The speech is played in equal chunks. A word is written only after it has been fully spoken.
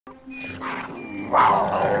Okay,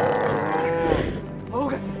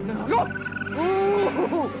 now go!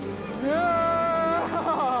 Ooh. Yeah.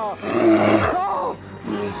 Oh.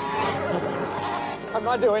 I'm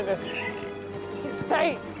not doing this. It's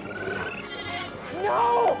insane.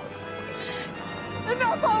 No!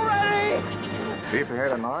 Enough already! See, if you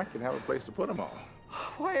had an ark, you'd have a place to put them all.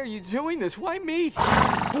 Why are you doing this? Why me? It's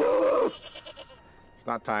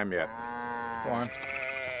not time yet. Go on.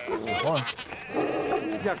 Go on.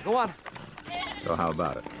 Yeah, go on. So how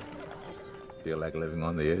about it? Feel like living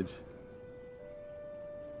on the edge?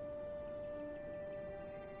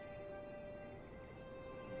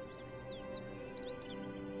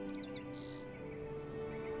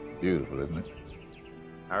 Beautiful, isn't it?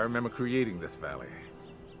 I remember creating this valley.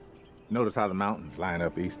 Notice how the mountains line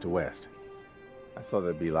up east to west. I saw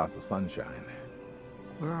there'd be lots of sunshine.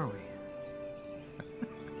 Where are we?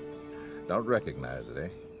 Don't recognize it, eh?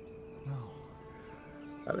 No.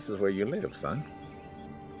 Now, this is where you live, son.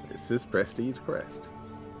 It's this prestige crest.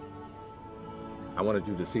 I wanted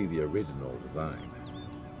you to see the original design.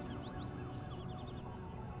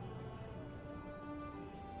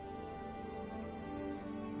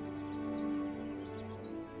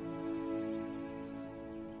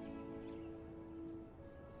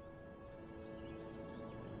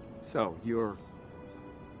 So, you're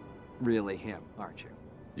really him, aren't you?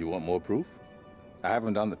 You want more proof? I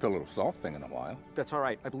haven't done the pillar of salt thing in a while. That's all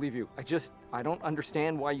right, I believe you. I don't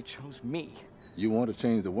understand why you chose me. You want to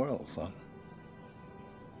change the world, son.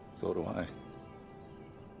 So do I.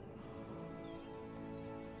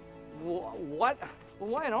 What?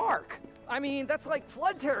 Why an ark? I mean, that's like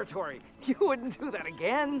flood territory. You wouldn't do that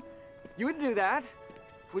again. You wouldn't do that.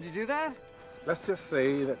 Would you do that? Let's just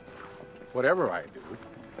say that whatever I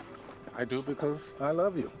do because I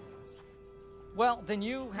love you. Well, then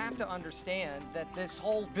you have to understand that this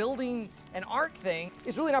whole building an ark thing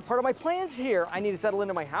is really not part of my plans here. I need to settle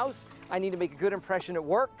into my house. I need to make a good impression at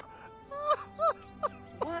work.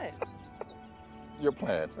 What? Your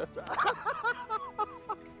plans.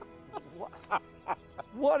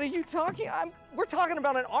 What are you talking? We're talking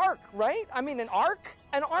about an ark, right? I mean, an ark?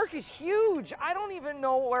 An ark is huge. I don't even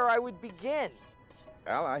know where I would begin.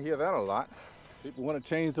 Al, I hear that a lot. People want to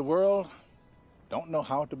change the world, don't know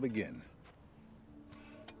how to begin.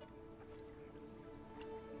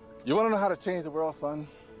 You want to know how to change the world, son?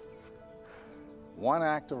 One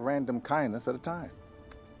act of random kindness at a time.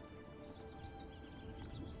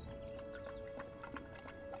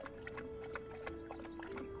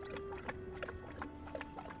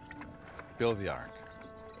 Build the ark.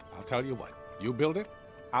 I'll tell you what, you build it,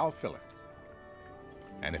 I'll fill it.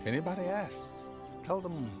 And if anybody asks, tell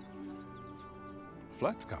them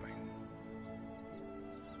flood's coming.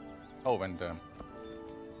 Oh, and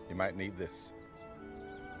you might need this.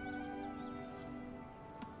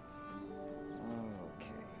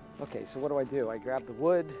 Okay, so what do? I grab the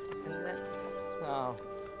wood and then... Oh,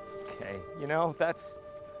 okay. You know, that's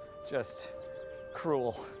just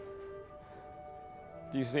cruel.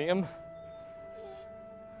 Do you see him?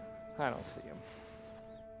 I don't see him.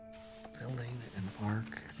 Building an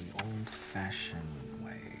ark the old-fashioned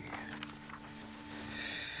way.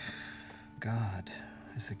 God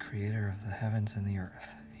is the creator of the heavens and the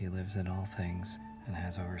earth. He lives in all things and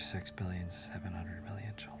has over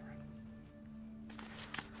 6,700,000,000 children.